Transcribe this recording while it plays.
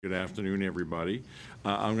Good afternoon, everybody.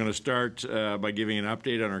 I'm going to start by giving an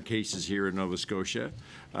update on our cases here in Nova Scotia.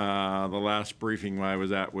 The last briefing I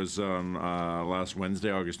was at was on last Wednesday,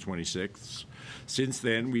 August 26th. Since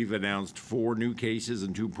then, we've announced 4 new cases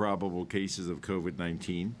and 2 probable cases of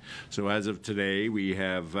COVID-19. So as of today, we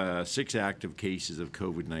have 6 active cases of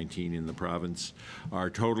COVID-19 in the province. Our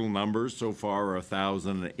total numbers so far are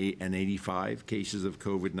 1,085 cases of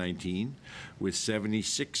COVID-19, with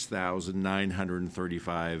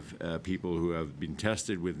 76,935 people who have been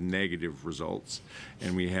tested with negative results,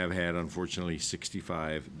 and we have had, unfortunately,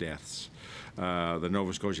 65 deaths. The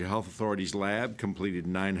Nova Scotia Health Authority's lab completed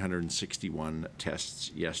 961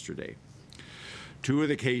 tests yesterday. 2 of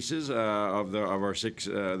the cases of our 6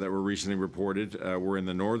 that were recently reported were in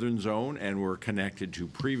the northern zone and were connected to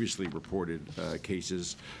previously reported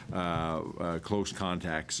cases, close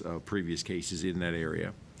contacts of previous cases in that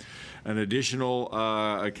area. An additional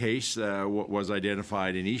case was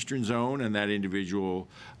identified in Eastern Zone, and that individual,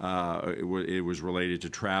 it was related to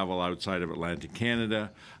travel outside of Atlantic Canada,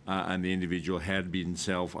 and the individual had been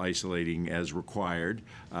self-isolating as required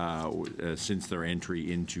since their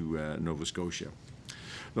entry into Nova Scotia.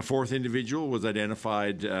 The 4th individual was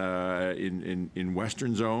identified in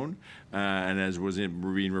Western Zone, and as was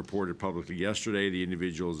being reported publicly yesterday, the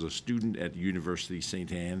individual is a student at University St.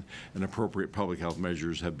 Anne, and appropriate public health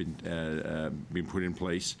measures have been put in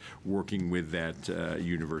place working with that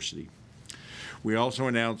university. We also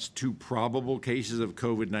announced 2 probable cases of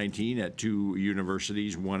COVID-19 at 2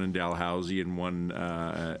 universities, one in Dalhousie and one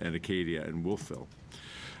at Acadia and Wolfville.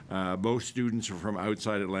 Both students are from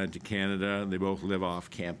outside Atlantic Canada. They both live off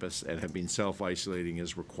campus and have been self-isolating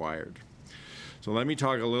as required. So let me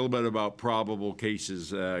talk a little bit about probable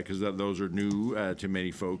cases because those are new to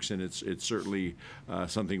many folks, and it's certainly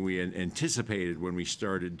something we anticipated when we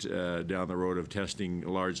started down the road of testing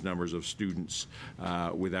large numbers of students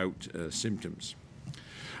without symptoms.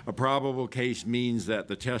 A probable case means that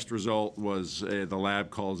the test result was, the lab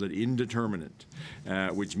calls it indeterminate,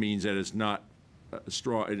 which means that it's not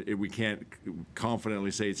we can't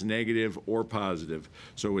confidently say it's negative or positive,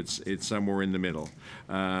 so it's somewhere in the middle.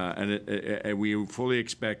 And we fully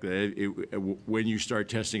expect that when you start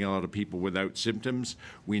testing a lot of people without symptoms,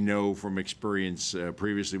 we know from experience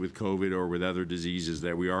previously with COVID or with other diseases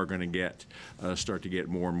that we are going to start to get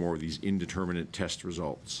more and more of these indeterminate test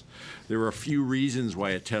results. There are a few reasons why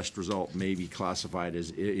a test result may be classified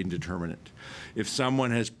as indeterminate. If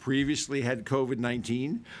someone has previously had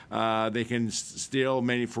COVID-19, they can still,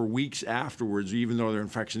 for weeks afterwards, even though their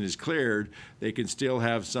infection is cleared, they can still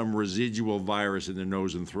have some residual virus in their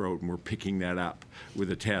nose and throat, and we're picking that up with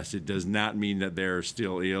a test. It does not mean that they're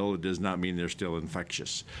still ill. It does not mean they're still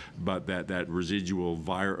infectious, but that residual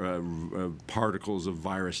particles of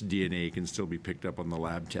virus DNA can still be picked up on the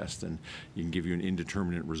lab test, and you can give you an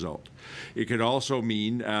indeterminate result. It could also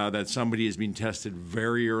mean that somebody has been tested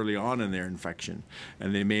very early on in their infection,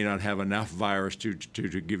 and they may not have enough virus to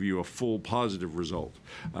give you a full positive result.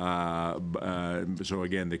 So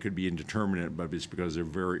again, they could be indeterminate, but it's because they're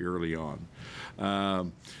very early on.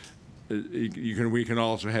 We can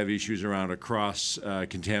also have issues around a cross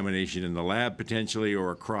contamination in the lab potentially,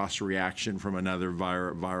 or a cross reaction from another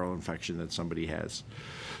viral infection that somebody has.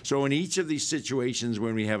 So in each of these situations,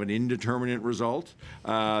 when we have an indeterminate result,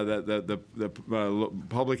 the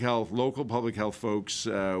local public health folks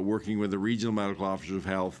working with the regional medical officers of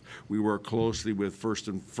health, we work closely with first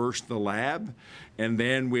the lab, and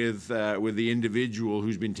then with the individual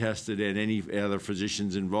who's been tested and any other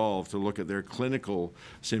physicians involved to look at their clinical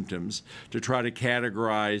symptoms to try to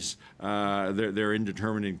categorize their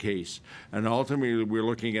indeterminate case. And ultimately, we're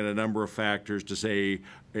looking at a number of factors to say,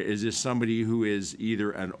 is this somebody who is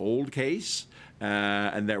either an old case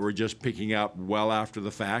and that we're just picking up well after the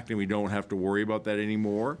fact and we don't have to worry about that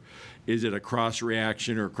anymore? Is it a cross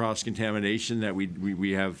reaction or cross contamination that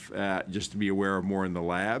we have just to be aware of more in the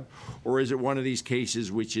lab? Or is it one of these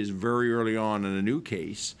cases which is very early on in a new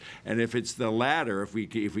case? And if it's the latter, if we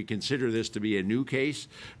consider this to be a new case,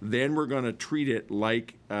 then we're going to treat it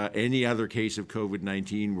like any other case of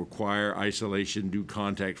COVID-19, require isolation, do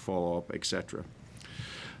contact follow-up, etc.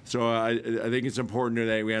 So I think it's important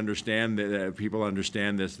that we understand that people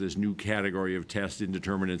understand this new category of test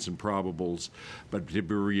indeterminates and probables, but to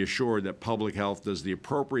be reassured that public health does the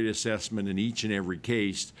appropriate assessment in each and every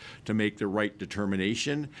case to make the right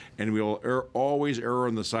determination, and we'll always err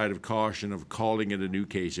on the side of caution of calling it a new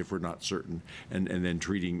case if we're not certain, and then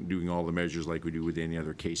doing all the measures like we do with any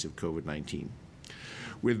other case of COVID-19.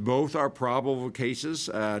 With both our probable cases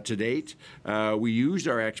to date, we used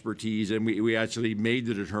our expertise, and we actually made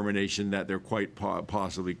the determination that there quite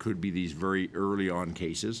possibly could be these very early on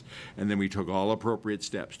cases, and then we took all appropriate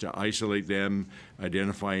steps to isolate them,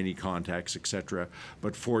 identify any contacts, etc.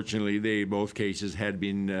 But fortunately, both cases had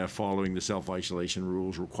been following the self-isolation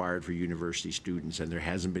rules required for university students, and there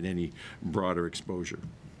hasn't been any broader exposure.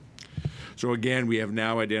 So again, we have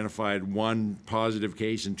now identified 1 positive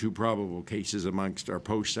case and 2 probable cases amongst our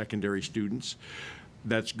post-secondary students.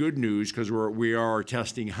 That's good news because we are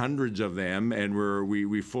testing hundreds of them, and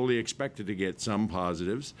we fully expected to get some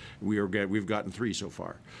positives. We've gotten 3 so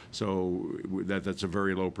far, so that's a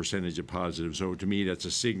very low percentage of positives. So to me, that's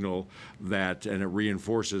a signal that, and it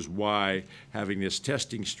reinforces why having this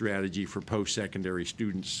testing strategy for post-secondary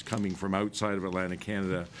students coming from outside of Atlantic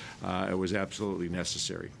Canada was absolutely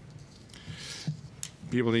necessary.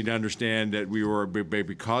 People need to understand that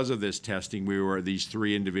because of this testing, these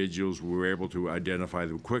 3 individuals, we were able to identify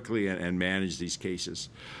them quickly and manage these cases.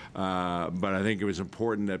 But I think it was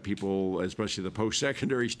important that people, especially the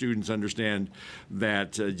post-secondary students, understand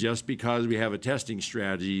that just because we have a testing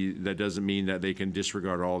strategy, that doesn't mean that they can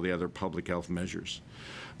disregard all the other public health measures.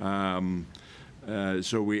 In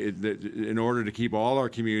order to keep all our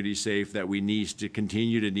communities safe, that we need to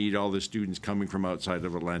continue to need all the students coming from outside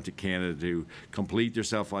of Atlantic Canada to complete their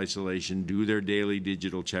self-isolation, do their daily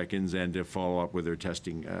digital check-ins, and to follow up with their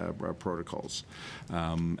testing protocols.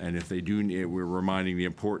 And if they do, we're reminding the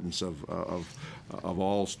importance of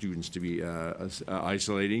all students to be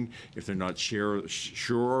isolating. If they're not sure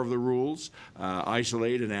of the rules,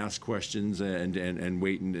 isolate and ask questions, and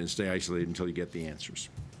wait and stay isolated until you get the answers.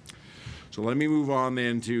 So let me move on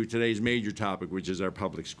then to today's major topic, which is our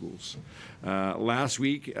public schools. Last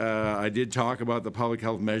week, I did talk about the public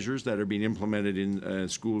health measures that are being implemented in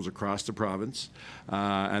schools across the province,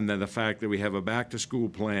 and then the fact that we have a back-to-school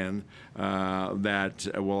plan that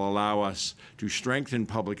will allow us to strengthen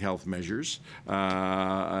public health measures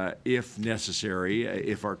if necessary.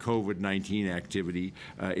 If our COVID-19 activity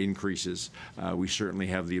increases, we certainly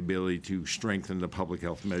have the ability to strengthen the public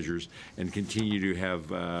health measures and continue to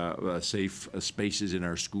have safe spaces in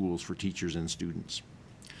our schools for teachers and students.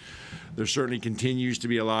 There certainly continues to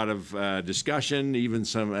be a lot of discussion,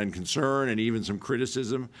 and concern, and even some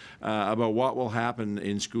criticism about what will happen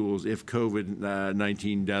in schools if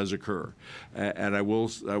COVID-19 does occur. And I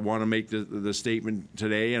want to make the statement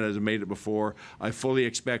today, and as I made it before, I fully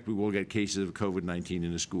expect we will get cases of COVID-19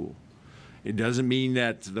 in a school. It doesn't mean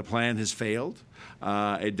that the plan has failed.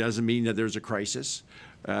 It doesn't mean that there's a crisis.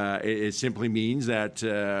 It simply means that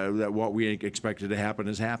what we expected to happen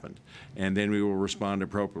has happened, and then we will respond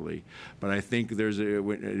appropriately. But I think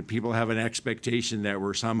people have an expectation that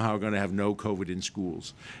we're somehow going to have no COVID in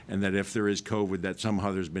schools, and that if there is COVID, that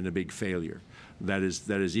somehow there's been a big failure. That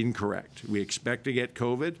is incorrect. We expect to get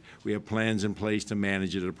COVID. We have plans in place to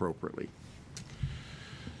manage it appropriately.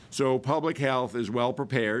 So public health is well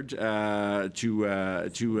prepared to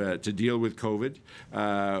deal with COVID.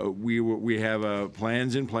 We have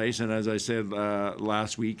plans in place, and as I said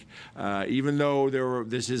last week, even though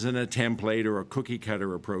this isn't a template or a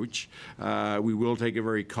cookie-cutter approach, we will take a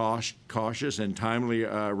very cautious and timely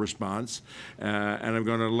response. And I'm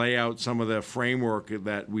going to lay out some of the framework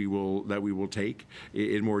that we will take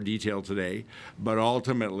in more detail today. But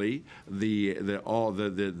ultimately,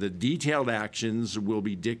 the detailed actions will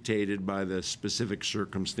be dictated by the specific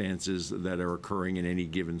circumstances that are occurring in any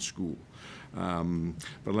given school.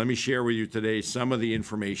 But let me share with you today some of the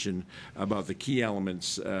information about the key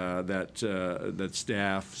elements that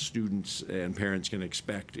staff, students, and parents can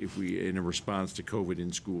expect in a response to COVID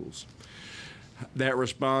in schools. That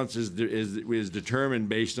response is determined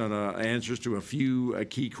based on answers to a few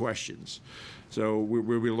key questions. So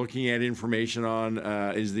we'll be looking at information on,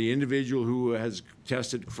 is the individual who has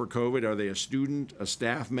tested for COVID, are they a student, a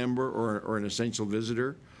staff member, or an essential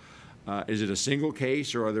visitor? Is it a single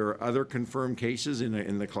case, or are there other confirmed cases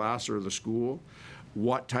in the class or the school?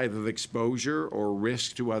 What type of exposure or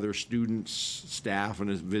risk to other students, staff, and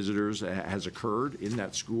visitors has occurred in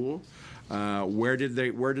that school? Where did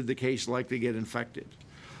the case likely get infected?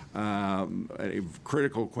 A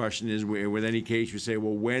critical question is, with any case, you say,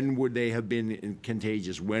 well, when would they have been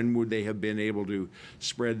contagious? When would they have been able to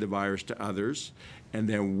spread the virus to others? And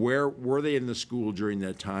then where were they in the school during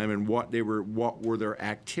that time, and what were their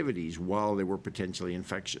activities while they were potentially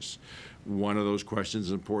infectious? One of those questions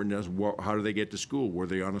is important to us. How do they get to school? Were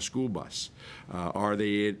they on a school bus?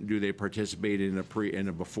 Do they participate in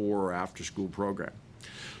a before or after school program?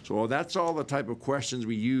 So that's all the type of questions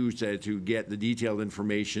we use to get the detailed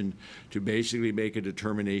information to basically make a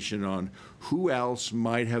determination on who else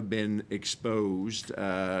might have been exposed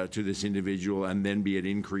to this individual and then be at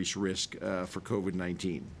increased risk for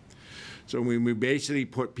COVID-19. So we basically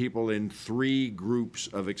put people in 3 groups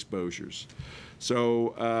of exposures.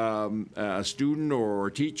 So a student or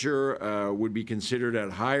teacher would be considered at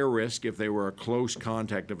higher risk if they were a close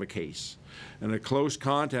contact of a case. And a close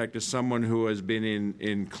contact is someone who has been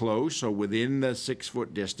in close, so within the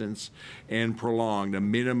 6-foot distance, and prolonged, a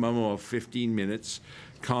minimum of 15 minutes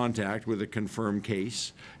contact with a confirmed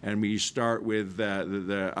case. And we start with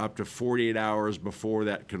the up to 48 hours before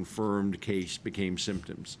that confirmed case became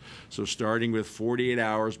symptoms. So starting with 48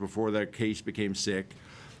 hours before that case became sick,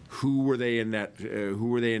 who were they in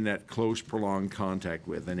that close prolonged contact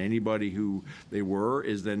with, and anybody who they were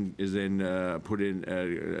is then put in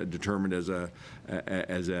determined as a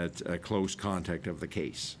close contact of the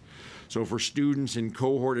case. So for students in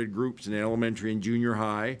cohorted groups in elementary and junior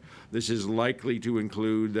high, this is likely to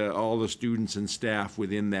include all the students and staff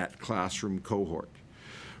within that classroom cohort.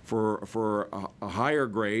 For higher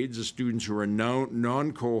grades, the students who are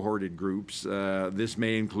non-cohorted groups, this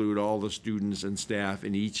may include all the students and staff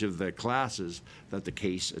in each of the classes that the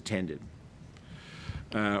case attended.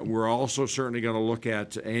 We're also certainly going to look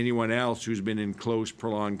at anyone else who's been in close,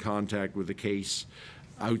 prolonged contact with the case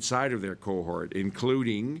outside of their cohort,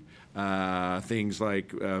 including things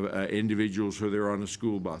like individuals who they're on a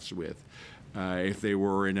school bus with, if they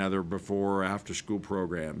were in other before or after school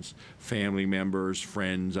programs, family members,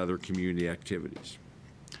 friends, other community activities.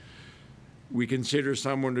 We consider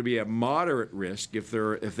someone to be at moderate risk if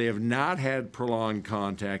they have not had prolonged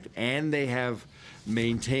contact and they have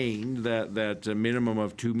maintained that minimum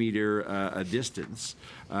of 2-meter distance,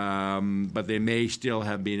 but they may still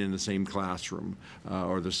have been in the same classroom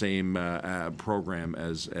or the same program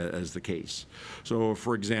as the case. So,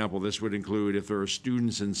 for example, this would include if there are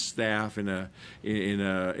students and staff in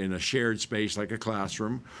a shared space like a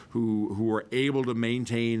classroom who are able to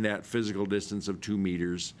maintain that physical distance of 2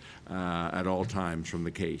 meters at all times from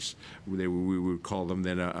the case. We would call them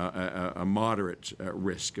then a moderate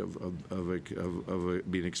risk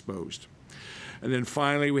of being exposed. And then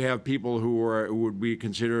finally, we have people who would be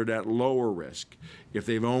considered at lower risk if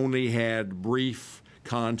they've only had brief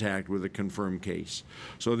contact with a confirmed case.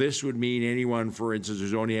 So this would mean anyone, for instance,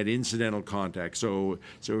 who's only had incidental contact. So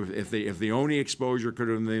if the only exposure could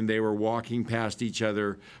have been they were walking past each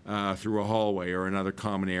other through a hallway or another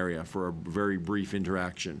common area for a very brief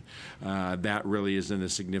interaction, that really isn't a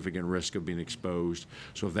significant risk of being exposed.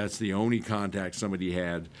 So if that's the only contact somebody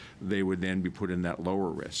had, they would then be put in that lower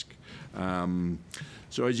risk.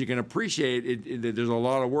 So as you can appreciate, there's a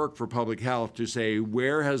lot of work for public health to say,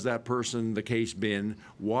 where has that person, the case, been?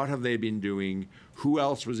 What have they been doing? Who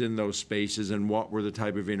else was in those spaces? And what were the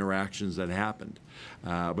type of interactions that happened?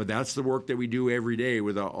 But that's the work that we do every day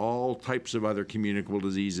with all types of other communicable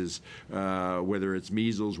diseases, whether it's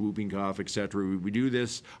measles, whooping cough, et cetera. We do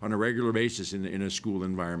this on a regular basis in a school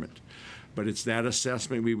environment. But it's that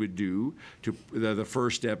assessment we would do. The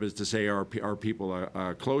first step is to say, are people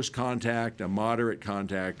a close contact, a moderate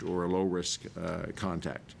contact, or a low-risk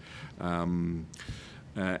contact?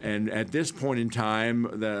 And at this point in time,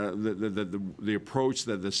 the approach,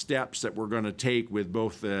 the steps that we're going to take with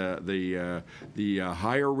both the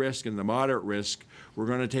higher risk and the moderate risk, we're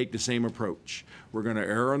going to take the same approach. We're going to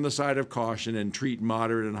err on the side of caution and treat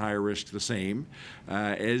moderate and higher risk the same.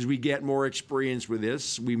 As we get more experience with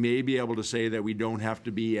this, we may be able to say that we don't have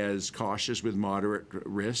to be as cautious with moderate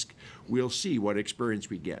risk. We'll see what experience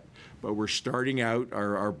we get. But we're starting out,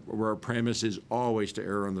 our premise is always to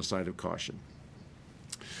err on the side of caution.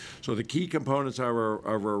 So the key components of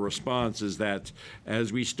our response is that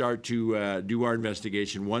as we start to do our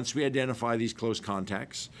investigation, once we identify these close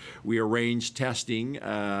contacts, we arrange testing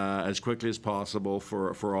as quickly as possible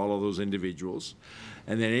for all of those individuals.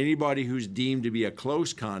 And then anybody who's deemed to be a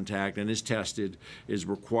close contact and is tested is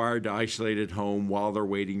required to isolate at home while they're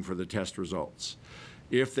waiting for the test results.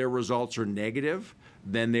 If their results are negative,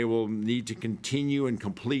 then they will need to continue and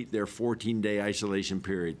complete their 14-day isolation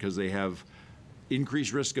period because they have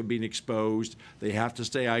increased risk of being exposed. They have to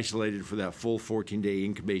stay isolated for that full 14-day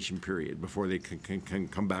incubation period before they can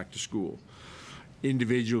come back to school.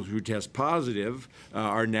 Individuals who test positive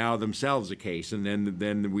are now themselves a case, and then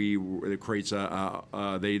it creates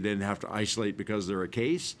they then have to isolate because they're a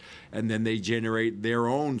case, and then they generate their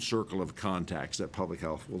own circle of contacts that public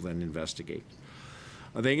health will then investigate.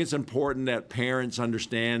 I think it's important that parents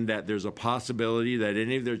understand that there's a possibility that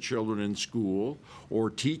any of their children in school, or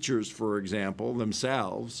teachers, for example,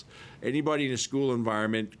 themselves, anybody in a school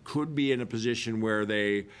environment could be in a position where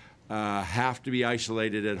they have to be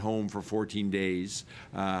isolated at home for 14 days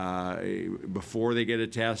before they get a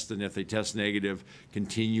test, and if they test negative,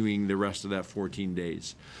 continuing the rest of that 14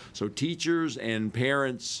 days. So teachers and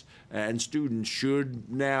parents and students should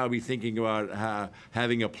now be thinking about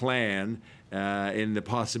having a plan in the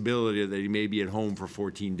possibility that he may be at home for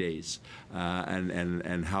 14 days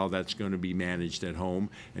and how that's going to be managed at home,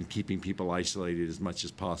 and keeping people isolated as much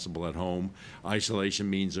as possible at home. Isolation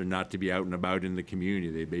means they're not to be out and about in the community.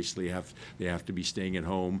 They basically have to be staying at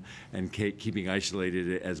home and keeping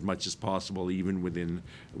isolated as much as possible, even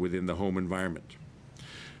within the home environment.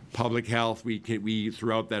 Public health, we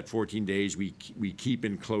throughout that 14 days, we keep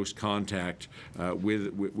in close contact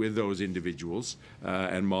with those individuals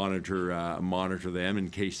and monitor them in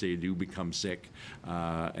case they do become sick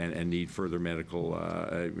and need further medical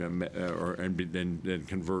and then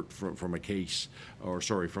convert from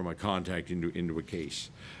a contact into a case.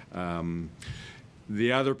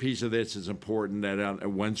 The other piece of this is important, that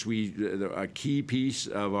a key piece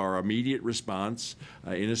of our immediate response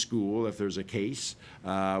in a school, if there's a case,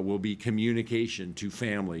 will be communication to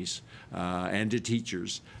families and to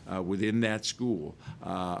teachers within that school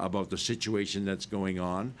about the situation that's going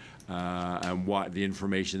on and what the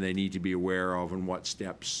information they need to be aware of, and what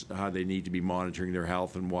steps, how they need to be monitoring their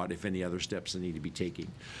health, and what, if any, other steps they need to be taking.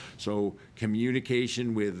 So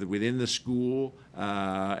communication within the school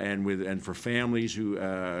and for families who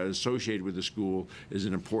associated with the school is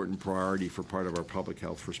an important priority for part of our public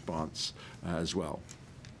health response as well.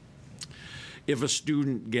 If a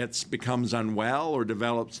student becomes unwell or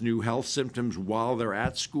develops new health symptoms while they're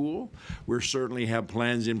at school, we certainly have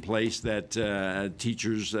plans in place that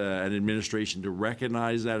teachers and administration to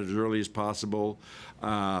recognize that as early as possible,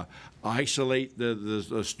 isolate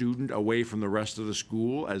the student away from the rest of the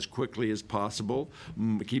school as quickly as possible,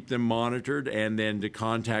 keep them monitored, and then to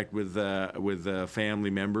contact with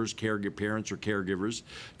family members, parents or caregivers,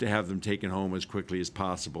 to have them taken home as quickly as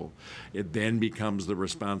possible. It then becomes the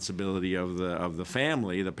responsibility of the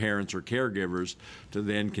family, the parents or caregivers, to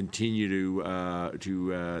then continue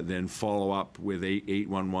to then follow up with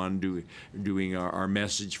 811, doing our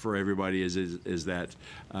message for everybody is that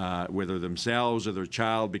whether themselves or their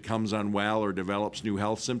child becomes unwell or develops new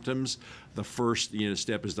health symptoms, the first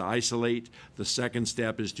step is to isolate. The second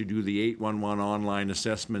step is to do the 811 online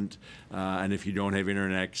assessment, and if you don't have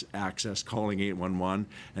internet access, calling 811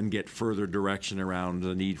 and get further direction around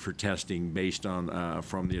the need for testing based on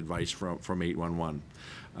from the advice from 811.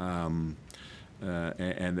 And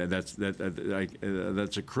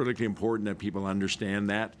that's a critically important that people understand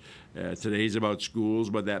that. Today's about schools,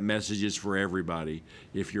 but that message is for everybody.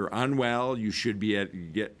 If you're unwell, you should be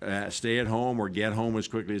stay at home or get home as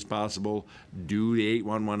quickly as possible. Do the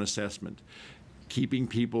 811 assessment. Keeping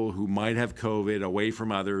people who might have COVID away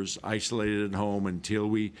from others, isolated at home until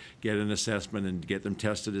we get an assessment and get them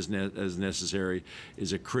tested as necessary,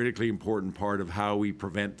 is a critically important part of how we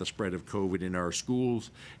prevent the spread of COVID in our schools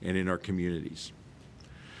and in our communities.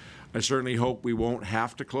 I certainly hope we won't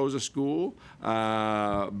have to close a school,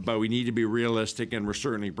 but we need to be realistic, and we're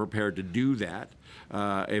certainly prepared to do that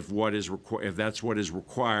if that's what is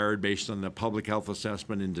required based on the public health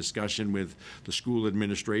assessment in discussion with the school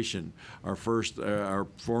administration. Our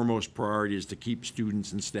foremost priority is to keep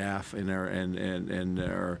students and staff and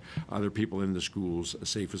our other people in the schools as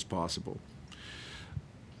safe as possible.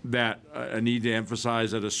 That I need to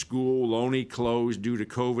emphasize that a school will only close due to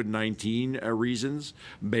COVID-19 reasons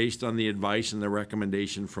based on the advice and the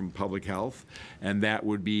recommendation from public health, and that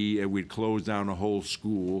would be we'd close down a whole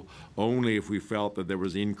school only if we felt that there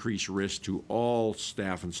was increased risk to all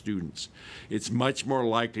staff and students. It's much more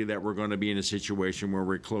likely that we're going to be in a situation where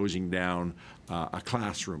we're closing down a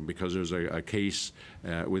classroom because there's a case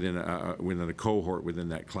within a cohort within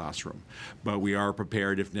that classroom. But we are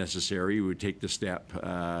prepared, if necessary. We would take the step,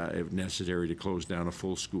 if necessary, to close down a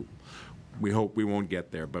full school. We hope we won't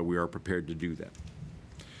get there, but we are prepared to do that.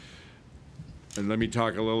 And let me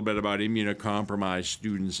talk a little bit about immunocompromised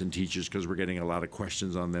students and teachers, because we're getting a lot of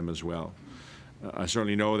questions on them as well. I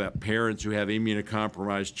certainly know that parents who have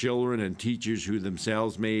immunocompromised children and teachers who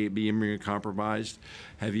themselves may be immunocompromised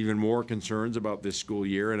have even more concerns about this school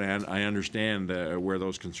year, and I understand where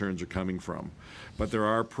those concerns are coming from. But there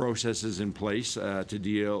are processes in place to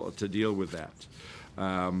deal with that.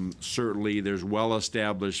 Certainly, there's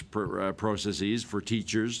well-established processes for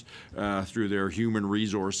teachers through their human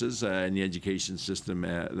resources in the education system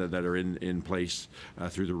that are in place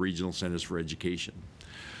through the Regional Centers for Education.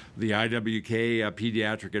 The IWK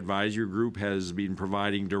Pediatric Advisory Group has been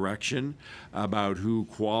providing direction about who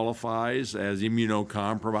qualifies as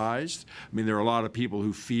immunocompromised. I mean, there are a lot of people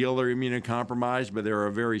who feel they're immunocompromised, but there are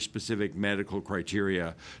very specific medical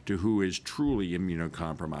criteria to who is truly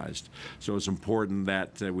immunocompromised. So it's important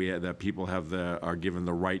that that people are given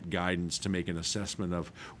the right guidance to make an assessment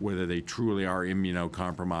of whether they truly are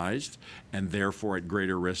immunocompromised and therefore at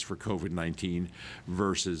greater risk for COVID-19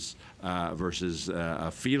 versus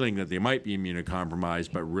a feeling that they might be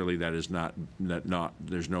immunocompromised, but really that is not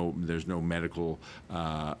there's no medical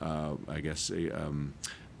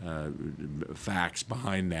facts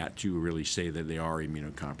behind that to really say that they are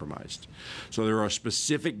immunocompromised. So there are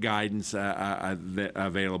specific guidance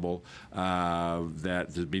available that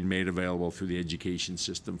has been made available through the education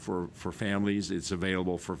system for families. It's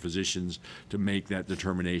available for physicians to make that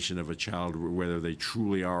determination of a child whether they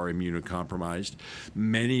truly are immunocompromised.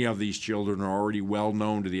 Many of these children are already well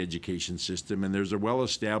known to the education system, and there's a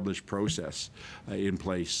well-established process in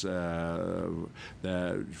place for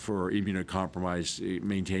immunocompromised,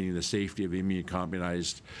 maintaining the safety of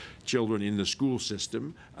immunocompromised children in the school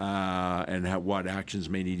system, and what actions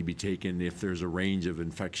may need to be taken if there's a range of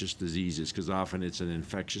infectious diseases, because often it's an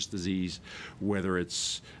infectious disease, whether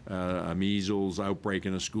it's a measles outbreak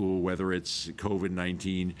in a school, whether it's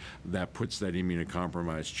COVID-19, that puts that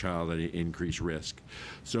immunocompromised child at increased risk.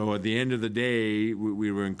 So at the end of the day,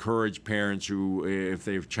 we would encourage parents who, if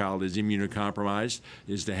their child is immunocompromised,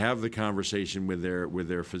 is to have the conversation with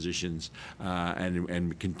their physicians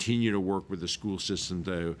and continue to work with the school system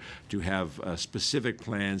to have specific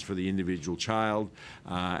plans for the individual child.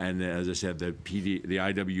 And as I said, the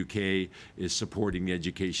IWK is supporting the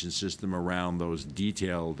education system around those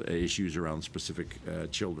detailed issues around specific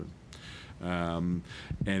children. And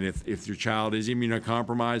if your child is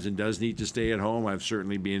immunocompromised and does need to stay at home, I've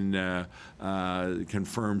certainly been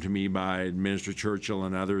confirmed to me by Minister Churchill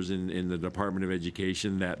and others in the Department of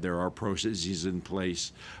Education that there are processes in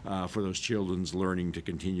place for those children's learning to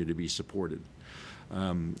continue to be supported.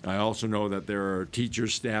 I also know that there are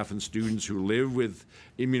teachers, staff, and students who live with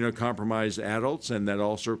immunocompromised adults, and that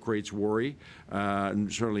also creates worry. And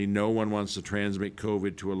certainly no one wants to transmit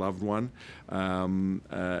COVID to a loved one,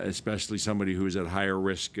 especially somebody who is at higher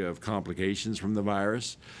risk of complications from the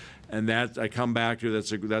virus. And that, I come back to,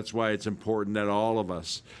 that's why it's important that all of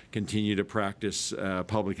us continue to practice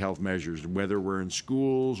public health measures, whether we're in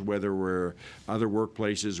schools, whether we're other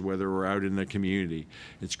workplaces, whether we're out in the community.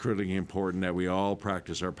 It's critically important that we all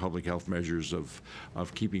practice our public health measures of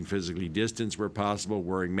keeping physically distanced where possible,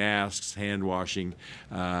 wearing masks, hand washing,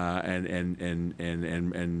 and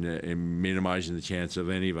minimizing the chance of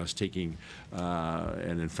any of us taking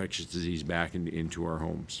an infectious disease back into our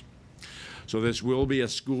homes. So this will be a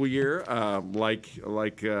school year like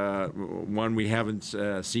one we haven't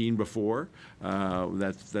seen before.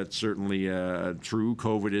 That's certainly true.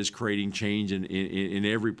 COVID is creating change in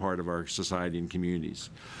every part of our society and communities.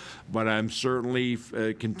 But I'm certainly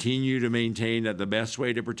continue to maintain that the best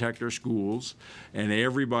way to protect our schools and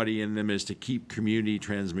everybody in them is to keep community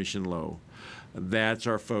transmission low. That's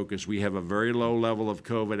our focus. We have a very low level of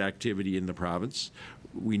COVID activity in the province.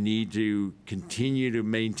 We need to continue to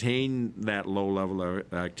maintain that low level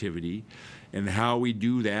of activity, and how we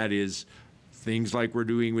do that is things like we're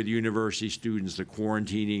doing with university students, the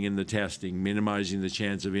quarantining and the testing, minimizing the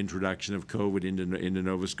chance of introduction of COVID into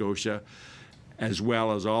Nova Scotia, as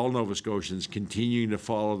well as all Nova Scotians continuing to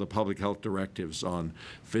follow the public health directives on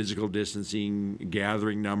physical distancing,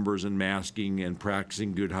 gathering numbers and masking, and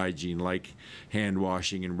practicing good hygiene like hand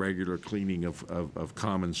washing and regular cleaning of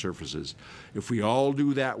common surfaces. If we all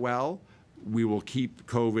do that well, we will keep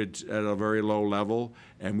COVID at a very low level,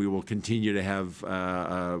 and we will continue to have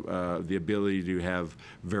the ability to have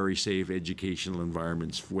very safe educational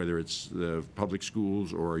environments, whether it's the public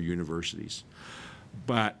schools or our universities.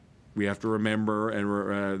 But we have to remember,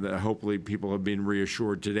 and hopefully people have been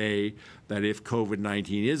reassured today, that if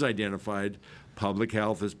COVID-19 is identified, public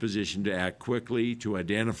health is positioned to act quickly to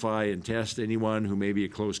identify and test anyone who may be a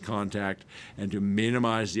close contact and to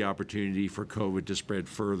minimize the opportunity for COVID to spread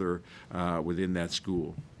further within that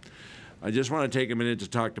school. I just want to take a minute to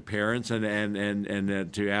talk to parents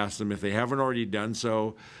and to ask them, if they haven't already done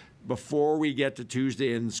so, before we get to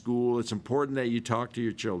Tuesday in school, it's important that you talk to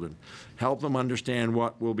your children. Help them understand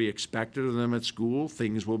what will be expected of them at school.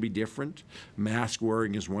 Things will be different. Mask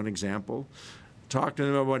wearing is one example. Talk to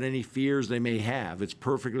them about any fears they may have. It's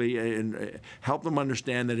perfectly, and help them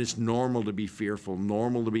understand that it's normal to be fearful,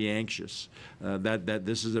 normal to be anxious, that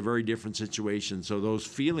this is a very different situation. So those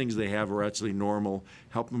feelings they have are actually normal.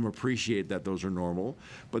 Help them appreciate that those are normal.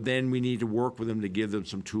 But then we need to work with them to give them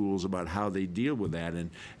some tools about how they deal with that,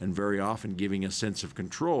 and very often giving a sense of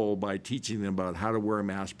control by teaching them about how to wear a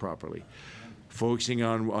mask properly. Focusing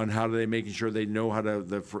on how they making sure they know how to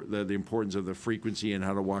the importance of the frequency and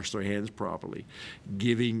how to wash their hands properly,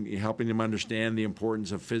 helping them understand the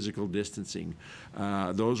importance of physical distancing.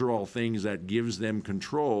 Those are all things that gives them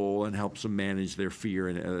control and helps them manage their fear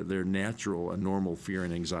and their natural and normal fear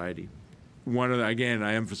and anxiety. Again,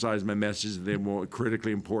 I emphasize my message that it's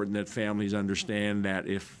critically important that families understand that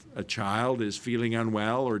if a child is feeling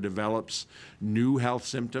unwell or develops new health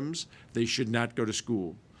symptoms, they should not go to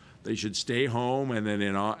school. They should stay home, and then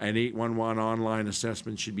an 811 online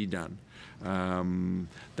assessment should be done.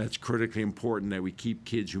 That's critically important that we keep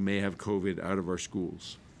kids who may have COVID out of our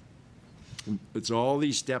schools. It's all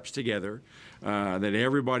these steps together, that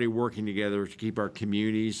everybody working together to keep our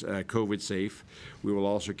communities COVID safe. We will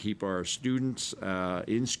also keep our students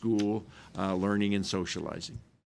in school learning and socializing.